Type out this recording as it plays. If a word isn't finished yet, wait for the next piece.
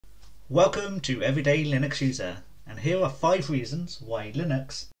Welcome to Everyday Linux User, and here are 5 reasons why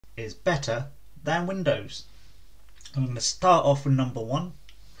Linux is better than Windows. I'm going to start off with number 1,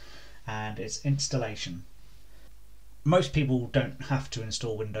 and it's installation. Most people don't have to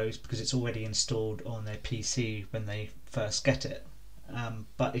install Windows because it's already installed on their PC when they first get it.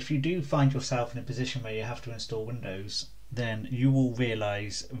 But if you do find yourself in a position where you have to install Windows, then you will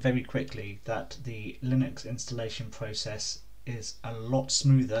realise very quickly that the Linux installation process is a lot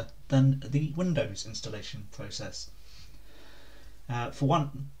smoother than the Windows installation process. For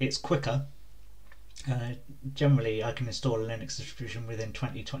one, it's quicker. Generally I can install a Linux distribution within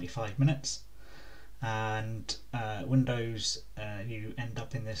 20-25 minutes, and Windows you end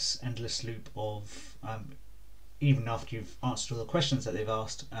up in this endless loop of even after you've answered all the questions that they've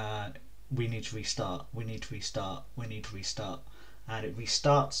asked, we need to restart, we need to restart, we need to restart, and it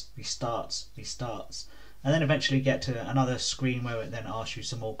restarts, and then eventually get to another screen where it then asks you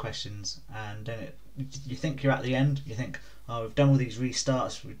some more questions, and then you think you're at the end, you think, oh, we've done all these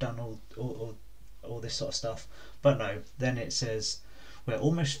restarts, we've done all this sort of stuff, but no, then it says, we're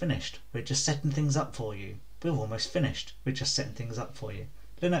almost finished, we're just setting things up for you, we're almost finished, we're just setting things up for you.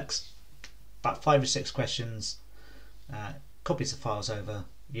 Linux, about 5 or 6 questions, copies the files over,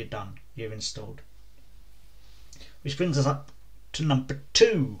 you're done, you're installed. Which brings us up to number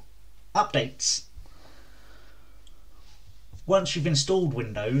 2, updates. Once you've installed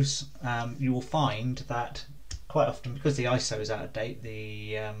Windows, you will find that quite often, because the ISO is out of date,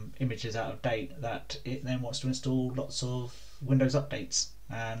 the image is out of date, that it then wants to install lots of Windows updates.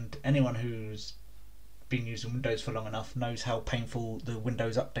 And anyone who's been using Windows for long enough knows how painful the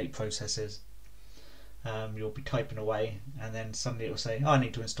Windows update process is. You'll be typing away and then suddenly it will say, oh, I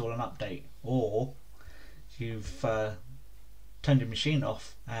need to install an update, or you've turned your machine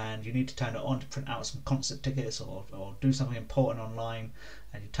off and you need to turn it on to print out some concert tickets or do something important online,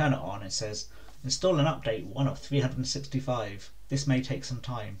 and you turn it on, it says install an update 1 of 365. This may take some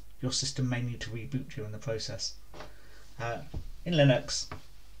time. Your system may need to reboot during the process. In Linux,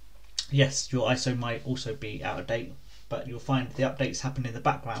 yes, your ISO might also be out of date, but you'll find the updates happen in the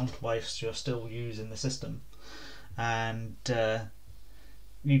background whilst you're still using the system, and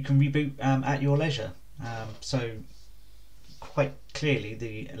you can reboot at your leisure. So quite clearly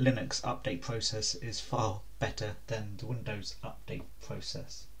the Linux update process is far better than the Windows update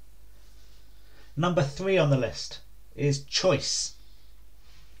process. Number 3 on the list is choice.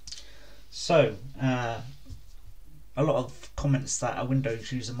 So a lot of comments that a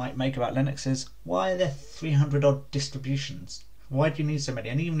Windows user might make about Linux is, why are there 300 odd distributions? Why do you need so many?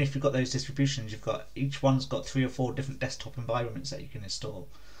 And even if you've got those distributions, you've got, each one's got 3 or 4 different desktop environments that you can install.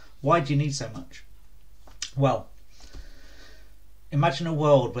 Why do you need so much? Well, imagine a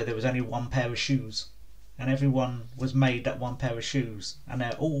world where there was only one pair of shoes, and everyone was made that one pair of shoes, and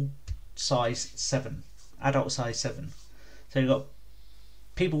they're all size 7, adult size 7. So you've got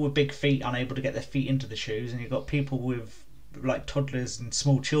people with big feet unable to get their feet into the shoes, and you've got people with like toddlers and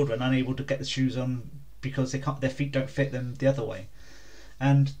small children unable to get the shoes on because their feet don't fit them the other way.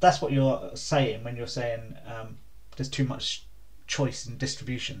 And that's what you're saying when you're saying there's too much choice in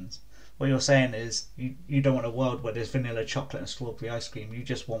distributions. What you're saying is you don't want a world where there's vanilla, chocolate and strawberry ice cream. You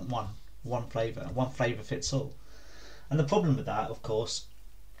just want one flavour fits all. And the problem with that, of course,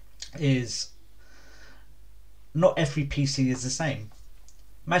 is not every PC is the same.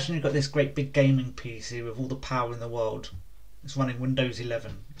 Imagine you've got this great big gaming PC with all the power in the world. It's running Windows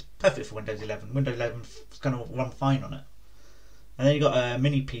 11. It's perfect for Windows 11. Windows 11 is going to run fine on it. And then you've got a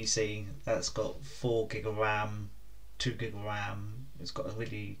mini PC that's got 4 gig of RAM, 2 gig of RAM. It's got a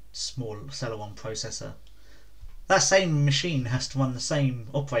really small Celeron processor. That same machine has to run the same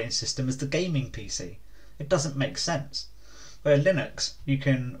operating system as the gaming PC. It doesn't make sense. Where Linux, you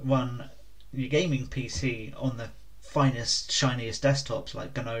can run your gaming PC on the finest, shiniest desktops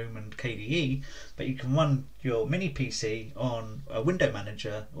like GNOME and KDE, but you can run your mini PC on a window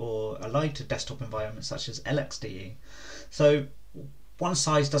manager or a lighter desktop environment such as LXDE. So one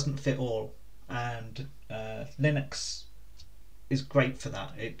size doesn't fit all, and Linux is great for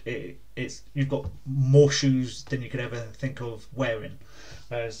that. It's you've got more shoes than you could ever think of wearing,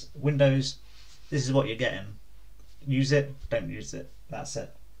 whereas Windows, this is what you're getting. Use it, don't use it, that's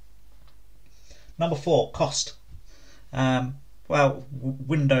it. Number 4, cost. Well,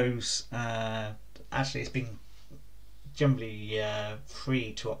 Windows actually it's been generally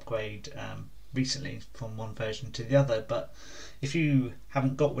free to upgrade recently from one version to the other, but if you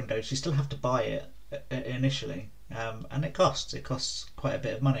haven't got Windows, you still have to buy it initially, and it costs quite a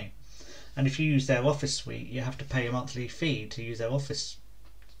bit of money. And if you use their Office suite, you have to pay a monthly fee to use their Office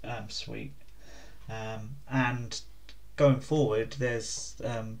suite. And going forward, there's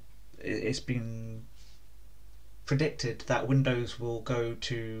it's been predicted that Windows will go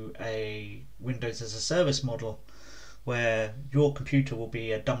to a Windows as a service model, where your computer will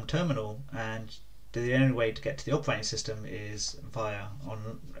be a dumb terminal, and the only way to get to the operating system is via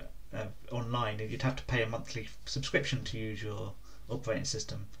online. You'd have to pay a monthly subscription to use your operating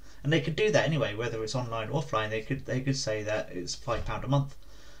system, and they could do that anyway, whether it's online or offline. They could say that it's £5 a month,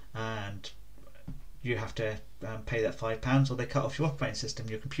 and you have to pay that £5, or they cut off your operating system.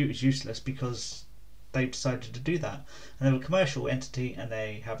 Your computer's useless because they decided to do that, and they're a commercial entity, and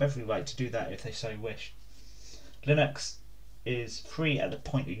they have every right to do that if they so wish. Linux is free at the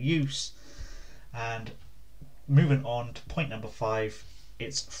point of use, and moving on to point number 5,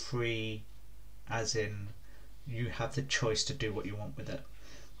 it's free as in you have the choice to do what you want with it.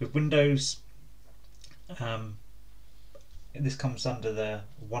 With Windows, this comes under the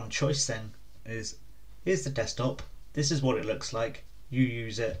one choice then, is here's the desktop, this is what it looks like, you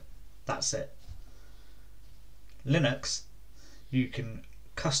use it, that's it. Linux, you can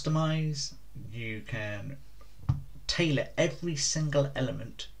customize, you can tailor every single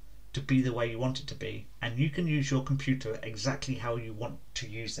element to be the way you want it to be, and you can use your computer exactly how you want to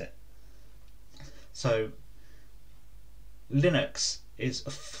use it. So Linux is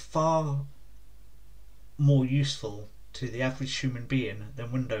far more useful to the average human being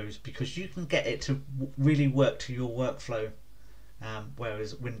than Windows, because you can get it to really work to your workflow,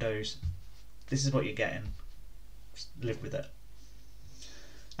 whereas Windows, this is what you're getting, just live with it.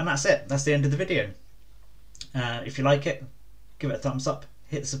 And that's it, that's the end of the video. If you like it, give it a thumbs up,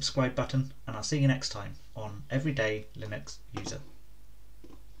 hit the subscribe button, and I'll see you next time on Everyday Linux User.